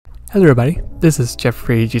Hello everybody, this is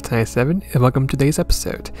Jeffrey GT7 and welcome to today's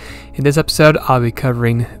episode. In this episode I'll be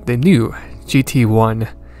covering the new GT1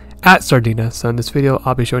 at Sardegna. So in this video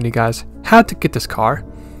I'll be showing you guys how to get this car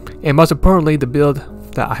and most importantly the build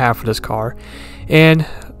that I have for this car, and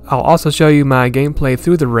I'll also show you my gameplay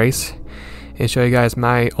through the race and show you guys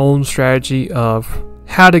my own strategy of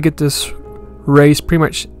how to get this race pretty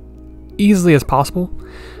much easily as possible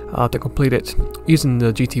to complete it using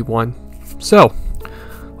the GT1. So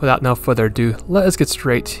without no further ado, let us get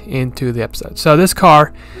straight into the episode. So this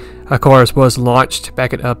car, of course, was launched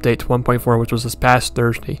back at update 1.4, which was this past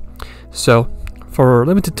Thursday. So for a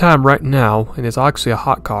limited time right now, and it's actually a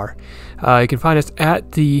hot car, you can find this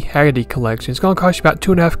at the Haggerty collection. It's going to cost you about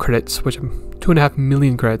 2.5 credits, which 2.5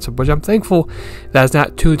 million credits, which I'm thankful that it's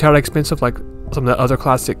not too entirely expensive like some of the other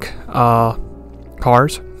classic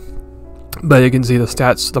cars. But you can see the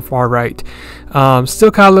stats to the far right.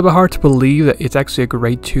 Still kind of a little bit hard to believe that it's actually a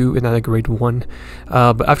grade 2 and not a grade 1.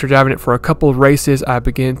 But after driving it for a couple of races, I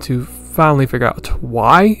began to finally figure out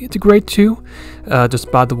why it's a grade 2. Just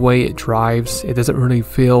by the way it drives, it doesn't really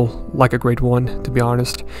feel like a grade 1, to be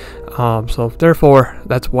honest. So therefore,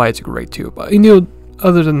 that's why it's a grade 2. But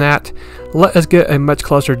other than that, let us get a much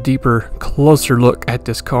closer look at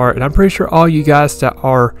this car. And I'm pretty sure all you guys that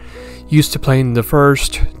are used to playing the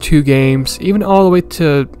first 2 games, even all the way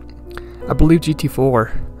to, I believe,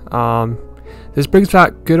 GT4. This brings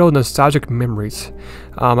back good old nostalgic memories.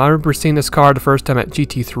 I remember seeing this car the first time at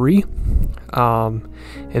GT3,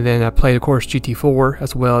 and then I played, of course, GT4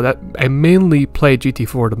 as well. I mainly played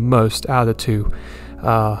GT4 the most out of the two,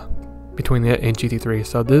 between it and GT3.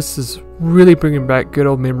 So this is really bringing back good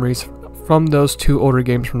old memories from those 2 older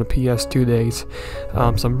games from the PS2 days.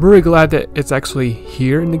 So I'm really glad that it's actually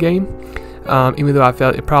here in the game, even though I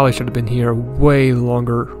felt it probably should have been here way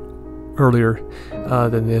earlier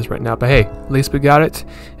than it is right now. But hey, at least we got it,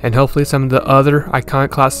 and hopefully some of the other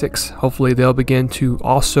iconic classics, hopefully they'll begin to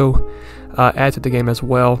also add to the game as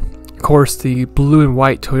well. Of course, the blue and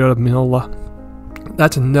white Toyota Minola,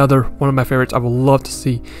 that's another one of my favorites I would love to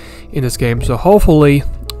see in this game. So hopefully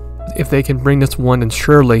if they can bring this one, then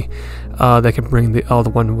surely they can bring the other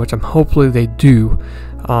one, which hopefully they do.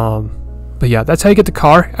 But yeah, that's how you get the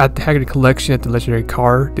car at the Haggerty collection at the legendary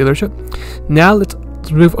car dealership. Now let's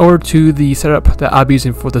move over to the setup that I'll be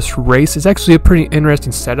using for this race. It's actually a pretty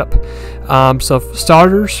interesting setup. So for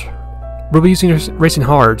starters, we'll be using Racing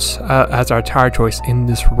Hards as our tire choice in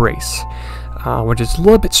this race, which is a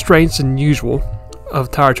little bit strange than usual of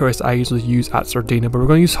tire choice I usually use at Sardegna, but we're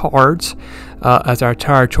going to use Hards as our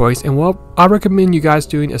tire choice. And what I recommend you guys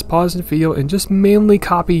doing is pause the video and just mainly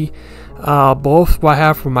copy both what I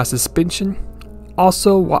have for my suspension,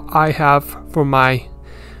 also what I have for my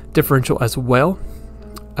differential as well,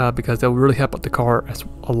 because that will really help out the car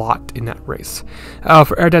a lot in that race.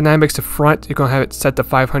 For aerodynamics, the front, you're going to have it set to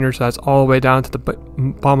 500, so that's all the way down to the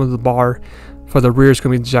bottom of the bar. For the rear, it's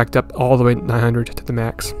going to be jacked up all the way to 900 to the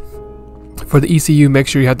max. For the ECU, make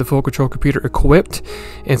sure you have the full control computer equipped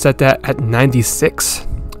and set that at 96.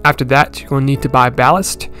 After that, you're going to need to buy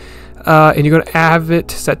ballast, and you're going to have it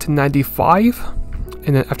set to 95.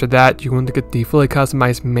 And then after that, you're going to get the fully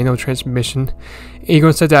customized manual transmission, and you're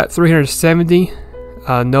going to set that at 370.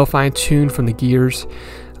 No fine tune from the gears.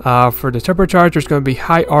 For the turbocharger, it's going to be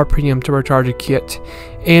high RPM turbocharger kit,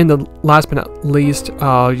 and the last but not least,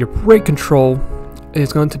 your brake control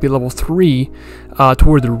is going to be level 3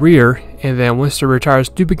 toward the rear. And then once the rear tires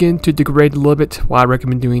do begin to degrade a little bit, what I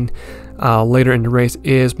recommend doing later in the race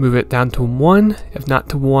is move it down to 1, if not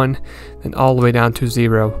to 1, then all the way down to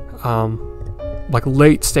 0. Like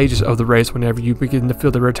late stages of the race, whenever you begin to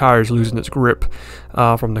feel the rear tires losing its grip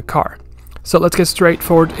from the car. So let's get straight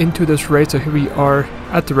forward into this race. So here we are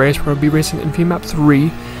at the race. We're going to be racing in VMAP 3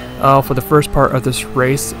 for the first part of this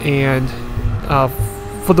race, and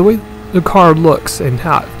for the way the car looks and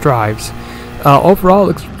how it drives, overall it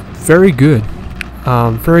looks very good.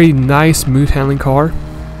 Very nice, smooth handling car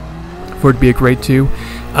for it to be a grade 2.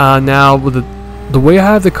 Now with the way I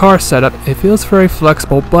have the car set up, it feels very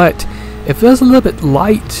flexible, but it feels a little bit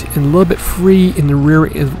light and a little bit free in the rear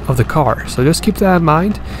end of the car. So just keep that in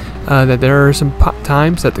mind, that there are some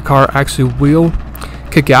times that the car actually will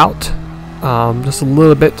kick out just a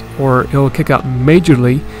little bit, or it will kick out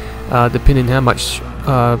majorly, depending on how much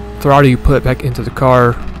throttle you put back into the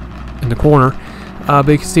car in the corner. But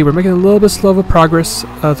you can see we're making a little bit slower progress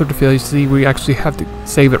through the field. You see we actually have to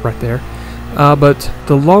save it right there. But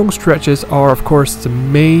the long stretches are, of course, the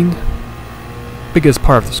biggest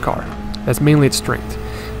part of this car. That's mainly its strength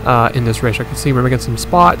in this race. I can see we're making some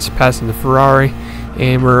spots, passing the Ferrari,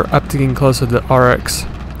 and we're up to getting close to the RX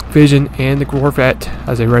Vision and the Corvette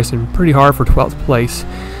as they racing pretty hard for 12th place.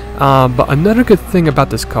 But another good thing about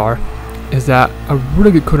this car is that a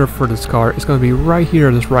really good corner for this car is going to be right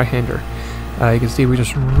here, this right-hander. You can see we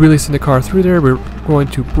just really send the car through there. We're going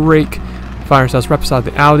to brake, find ourselves right beside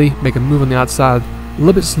the Audi, make a move on the outside, a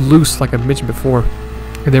little bit loose like I mentioned before,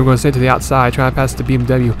 and then we're going to stay to the outside, trying to pass the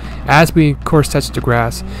BMW. As we of course touch the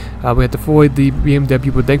grass, we had to avoid the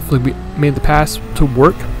BMW, but thankfully we made the pass to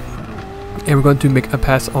work, and we're going to make a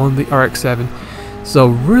pass on the RX-7. So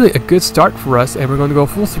really a good start for us, and we're going to go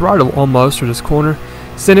full throttle almost through this corner,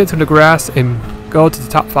 send it to the grass, and go to the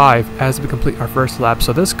top 5 as we complete our first lap.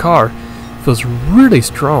 So this car feels really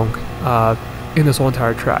strong in this whole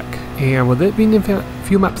entire track, and with it being in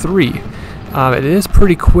fuel map 3, it is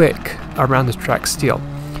pretty quick around this track still.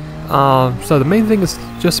 So the main thing is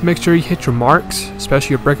just make sure you hit your marks,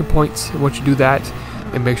 especially your braking points. And once you do that,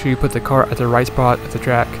 and make sure you put the car at the right spot at the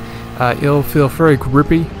track, it'll feel very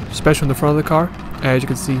grippy, especially in the front of the car. As you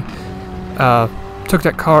can see, took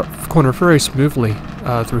that corner very smoothly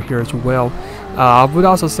through here as well. I would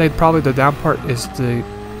also say probably the down part is the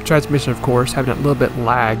transmission, of course, having a little bit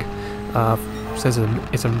lag, since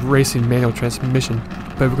it's a racing manual transmission.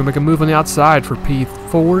 But we're going to make a move on the outside for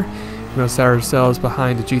P4. We're going to set ourselves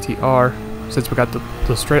behind the GTR. Since we got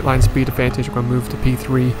the straight line speed advantage, we're going to move to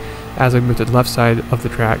P3 as we move to the left side of the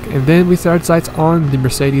track. And then we set our sights on the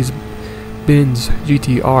Mercedes-Benz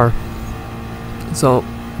GTR. So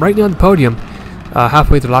right now on the podium,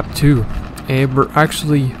 halfway through lap 2, and we're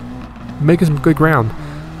actually making some good ground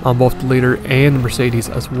on both the leader and the Mercedes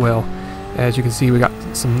as well. As you can see, we got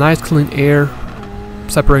some nice clean air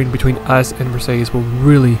separating between us and Mercedes. We're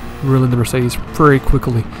really the Mercedes very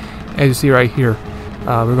quickly. As you see right here,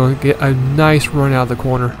 we're going to get a nice run out of the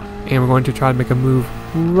corner, and we're going to try to make a move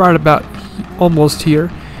right about almost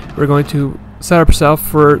here. We're going to set ourselves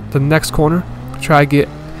for the next corner, try to get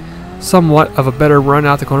somewhat of a better run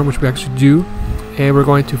out the corner, which we actually do, and we're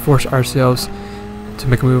going to force ourselves to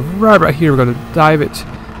make a move right here. We're going to dive it,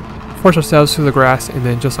 force ourselves through the grass, and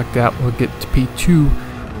then just like that we'll get to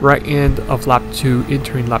P2 right end of lap 2,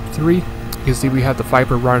 entering lap 3. You can see we have the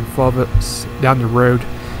Viper right in front of us down the road,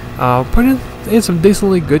 putting in some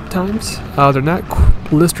decently good times. They're not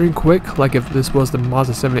blistering quick like if this was the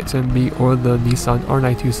Mazda 787B or the Nissan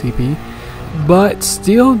R92 CP, but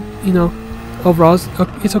still, you know, overall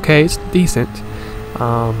it's okay, it's decent.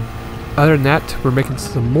 Other than that, we're making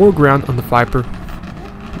some more ground on the Viper.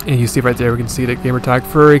 And you see right there, we can see the gamer tag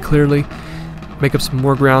very clearly. Make up some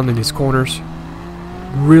more ground in these corners.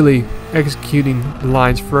 Really executing the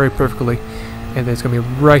lines very perfectly. And then it's going to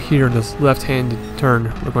be right here in this left-handed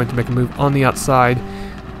turn. We're going to make a move on the outside.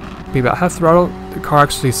 Be about half throttle. The car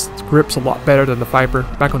actually grips a lot better than the Viper.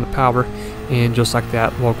 Back on the power. And just like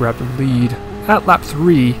that, we'll grab the lead at lap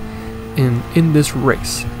 3 in this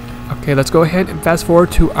race. Okay, let's go ahead and fast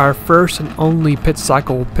forward to our first and only pit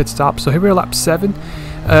stop. So here we are, lap 7.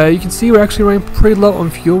 You can see we're actually running pretty low on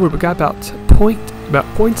fuel. We've got about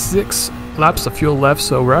 0.6 laps of fuel left,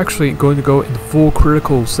 so we're actually going to go in full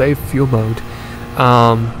critical save fuel mode.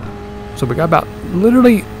 So we got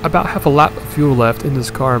literally about half a lap of fuel left in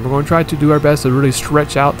this car, and we're going to try to do our best to really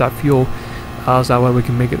stretch out that fuel, so that way we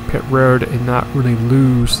can make it pit road and not really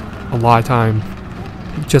lose a lot of time,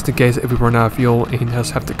 just in case if we run out of fuel and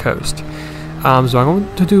just have to coast. So what I'm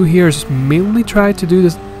going to do here is mainly try to do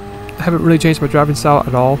this. I haven't really changed my driving style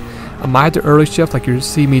at all. I might have the early shift like you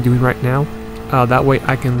see me doing right now. That way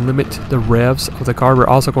I can limit the revs of the car. We're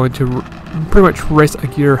also going to pretty much race a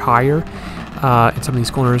gear higher in some of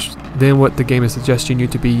these corners than what the game is suggesting you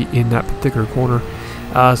to be in that particular corner.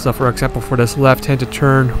 So for example, for this left-handed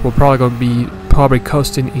turn, we're probably going to be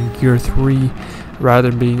coasting in gear 3 rather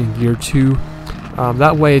than being in gear 2.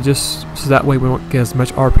 That way, that way we won't get as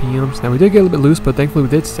much RPMs. Now we did get a little bit loose, but thankfully we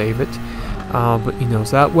did save it. But you know,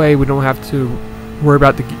 so that way we don't have to worry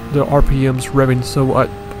about the RPMs revving so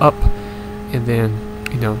up, and then,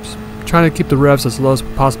 you know, just trying to keep the revs as low as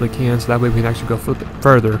we possibly can, so that way we can actually go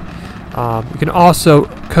further. You can also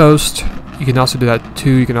coast. You can also do that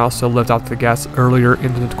too. You can also lift off the gas earlier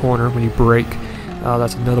into the corner when you brake.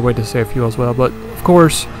 That's another way to save fuel as well. But of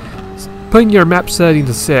course, putting your map setting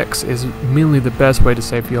to 6 is mainly the best way to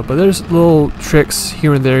save fuel. But there's little tricks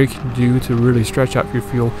here and there you can do to really stretch out your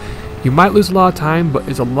fuel. You might lose a lot of time, but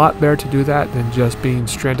it's a lot better to do that than just being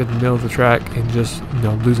stranded in the middle of the track and just, you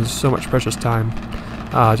know, losing so much precious time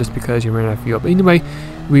just because you ran out of fuel. But anyway,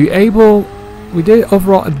 we did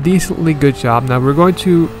overall a decently good job. Now we're going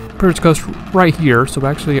to pretty much coast right here, so we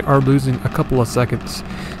actually are losing a couple of seconds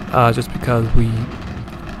just because we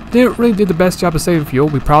didn't really do the best job of saving fuel.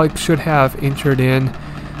 We probably should have entered in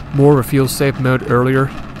more of a fuel save mode earlier.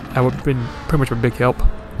 That would have been pretty much a big help.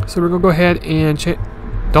 So we're going to go ahead and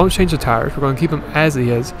don't change the tires. We're going to keep them as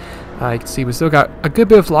is. You can see we still got a good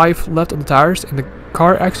bit of life left on the tires, and the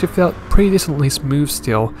car actually felt pretty decently smooth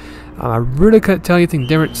still. I really couldn't tell anything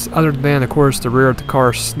different other than, of course, the rear of the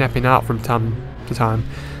car snapping out from time to time.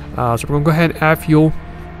 So we're going to go ahead and add fuel.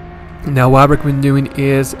 Now what I recommend doing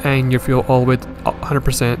is adding your fuel all the way to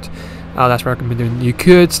 100%. That's what I recommend doing. You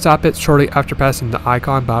could stop it shortly after passing the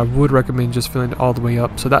icon, but I would recommend just filling it all the way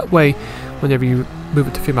up. So that way, whenever you move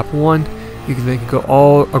it to fuel map 1, you can then go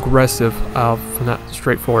all aggressive from that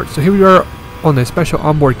straightforward. So here we are on the special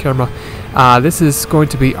onboard camera. This is going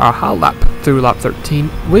to be our Hotlap through lap 13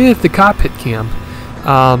 with the cockpit cam.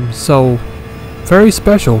 So very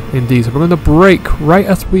special indeed. So we're going to brake right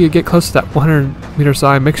as we get close to that 100-meter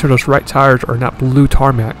sign. Make sure those right tires are not blue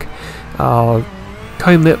tarmac.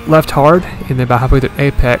 Cutting left hard, and then about halfway to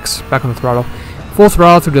apex, back on the throttle. Full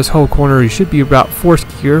throttle through this whole corner. You should be about 4th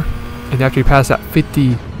gear, and after you pass that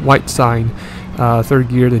 50 white sign, 3rd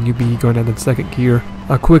gear, then you'll be going down to 2nd gear.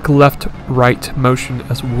 A quick left-right motion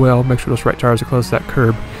as well. Make sure those right tires are close to that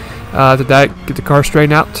curb. After that, get the car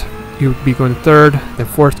straightened out. You'll be going to 3rd, then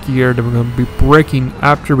 4th gear. Then we're going to be braking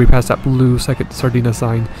after we pass that blue 2nd Sardegna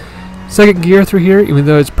sign. 2nd gear through here, even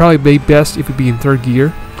though it's probably best if you be in 3rd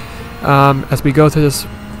gear. As we go to this,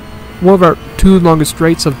 one of our 2 longest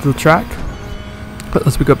straights of the track. But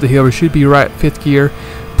as we go up the hill, we should be right at 5th gear,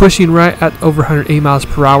 pushing right at over 180 miles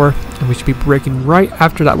per hour, and we should be braking right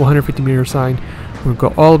after that 150-meter sign. We're going to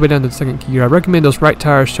go all the way down to the 2nd gear. I recommend those right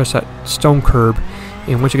tires touch that stone curb,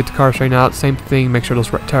 and once you get the car straightened out, same thing, make sure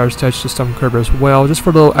those right tires touch the stone curb as well, just for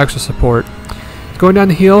a little extra support. Going down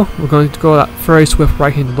the hill, we're going to go that very swift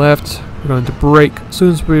right-hand left. We're going to brake as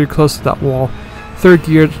soon as we're close to that wall. 3rd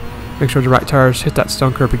gear, make sure the right tires hit that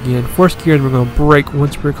stone curb again. 4th gear, and we're going to brake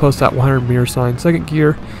once we're close to that 100-meter sign. 2nd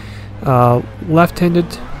gear, left-handed,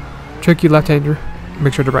 tricky left-hander.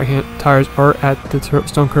 Make sure the right-hand tires are at the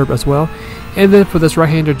stone curb as well. And then for this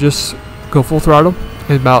right-hander, just go full throttle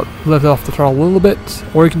and about let off the throttle a little bit,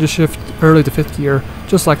 or you can just shift early to 5th gear,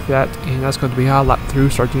 just like that. And that's going to be a lap through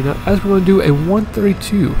Sardegna, as we're going to do a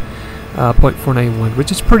 132.491,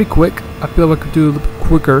 which is pretty quick. I feel like we could do a little bit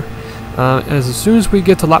quicker. As soon as we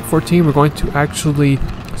get to lap 14, we're going to actually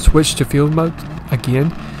switch to field mode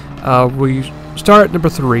again. We start at number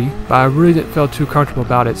 3, but I really didn't feel too comfortable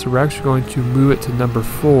about it, so we're actually going to move it to number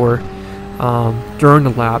 4 during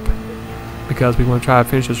the lap, because we want to try to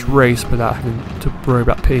finish this race without having to worry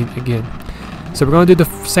about pitting again. So we're going to do the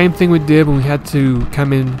same thing we did when we had to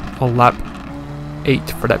come in on lap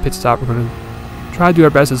 8 for that pit stop. We're going to try to do our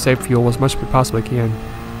best to save fuel as much as we possibly can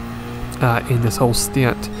in this whole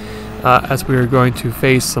stint, as we are going to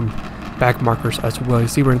face some back markers as well. You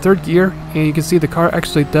see we're in 3rd gear, and you can see the car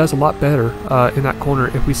actually does a lot better in that corner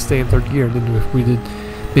if we stay in 3rd gear than if we did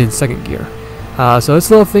be in 2nd gear. So it's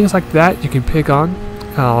little things like that you can pick on,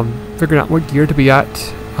 figuring out what gear to be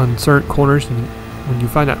at on certain corners, and when you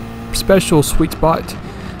find that special sweet spot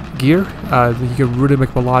gear, you can really make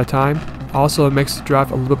up a lot of time. Also, it makes the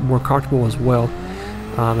drive a little bit more comfortable as well.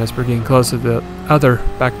 As we're getting close to the other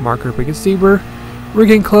back marker, we can see we're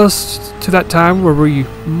getting close to that time where we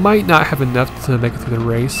might not have enough to make it through the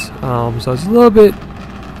race. So it's a little bit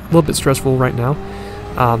stressful right now.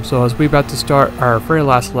 So as we're about to start our very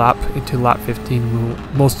last lap into lap 15, we'll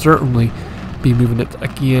most certainly be moving it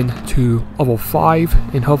again to level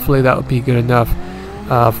 5, and hopefully that will be good enough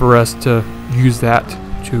for us to use that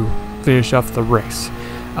to finish off the race.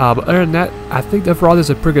 But other than that, I think overall this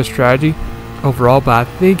is a pretty good strategy overall, but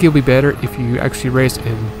I think it'll be better if you actually race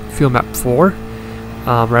in field map 4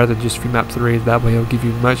 rather than just field map 3. That way it'll give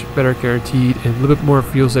you much better guaranteed and a little bit more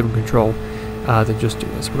fuel saving control than just do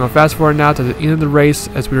this. We're going to fast forward now to the end of the race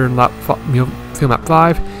as we're in field map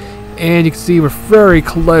 5, and you can see we're very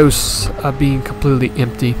close being completely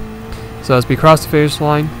empty. So as we cross the finish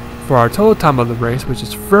line for our total time of the race, which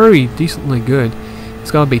is very decently good,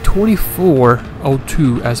 it's going to be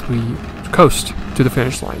 24:02 as we coast to the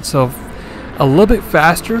finish line. So a little bit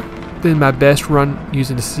faster than my best run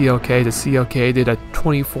using the CLK. The CLK did a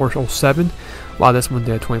 24:07, while this one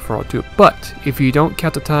did a 24:02. But if you don't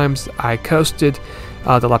count the times I coasted,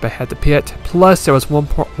 the lap I had to pit, plus there was one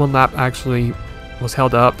lap actually was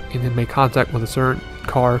held up and then made contact with a certain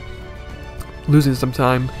car, losing some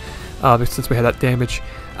time since we had that damage.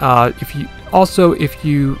 If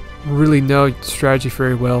you really know strategy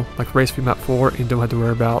very well, like race field map 4, and don't have to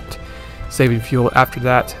worry about saving fuel after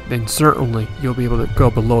that, then certainly you'll be able to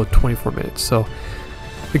go below 24 minutes. So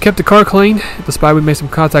we kept the car clean despite we made some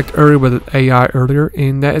contact earlier with the AI earlier,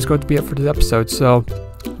 and that is going to be it for this episode. So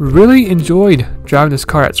really enjoyed driving this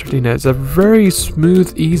car at Sardegna. It's a very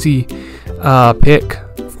smooth, easy pick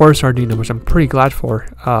or Sardegna, which I'm pretty glad for.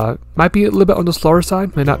 Might be a little bit on the slower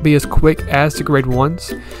side, may not be as quick as the grade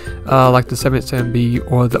 1s, like the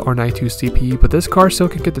 787B or the R92 CP, but this car still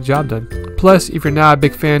can get the job done. Plus, if you're not a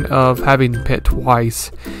big fan of having to pit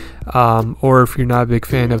twice, or if you're not a big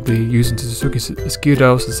fan of the using the Suzuki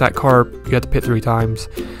Escudo, since that car you have to pit 3 times,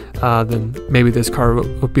 then maybe this car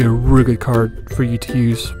will be a really good car for you to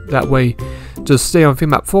use. That way, just stay on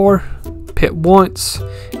map 4, pit once,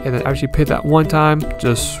 and then after you pit that one time,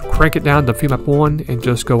 just crank it down to map 1 and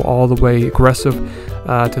just go all the way aggressive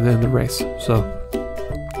to the end of the race. So,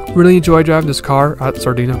 really enjoyed driving this car at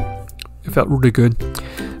Sardegna. It felt really good.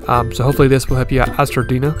 So hopefully this will help you out at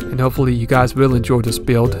Sardegna, and hopefully you guys will enjoy this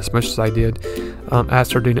build as much as I did at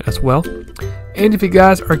Sardegna as well. And if you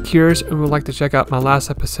guys are curious and would like to check out my last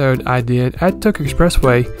episode I did at Tokyo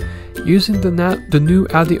Expressway using the new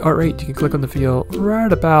Audi R8, you can click on the video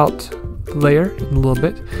right about there in a little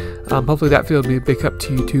bit. Hopefully that video will be a big help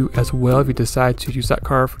to you too as well if you decide to use that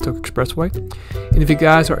car for Tokyo Expressway. And if you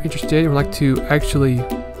guys are interested and would like to actually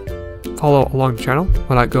follow along the channel,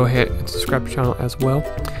 why not go ahead and subscribe to the channel as well.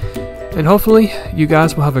 And hopefully you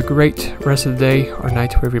guys will have a great rest of the day or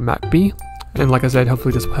night wherever you might be. And like I said,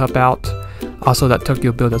 hopefully this will help out also that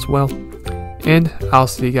Tokyo build as well. And I'll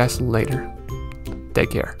see you guys later.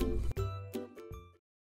 Take care.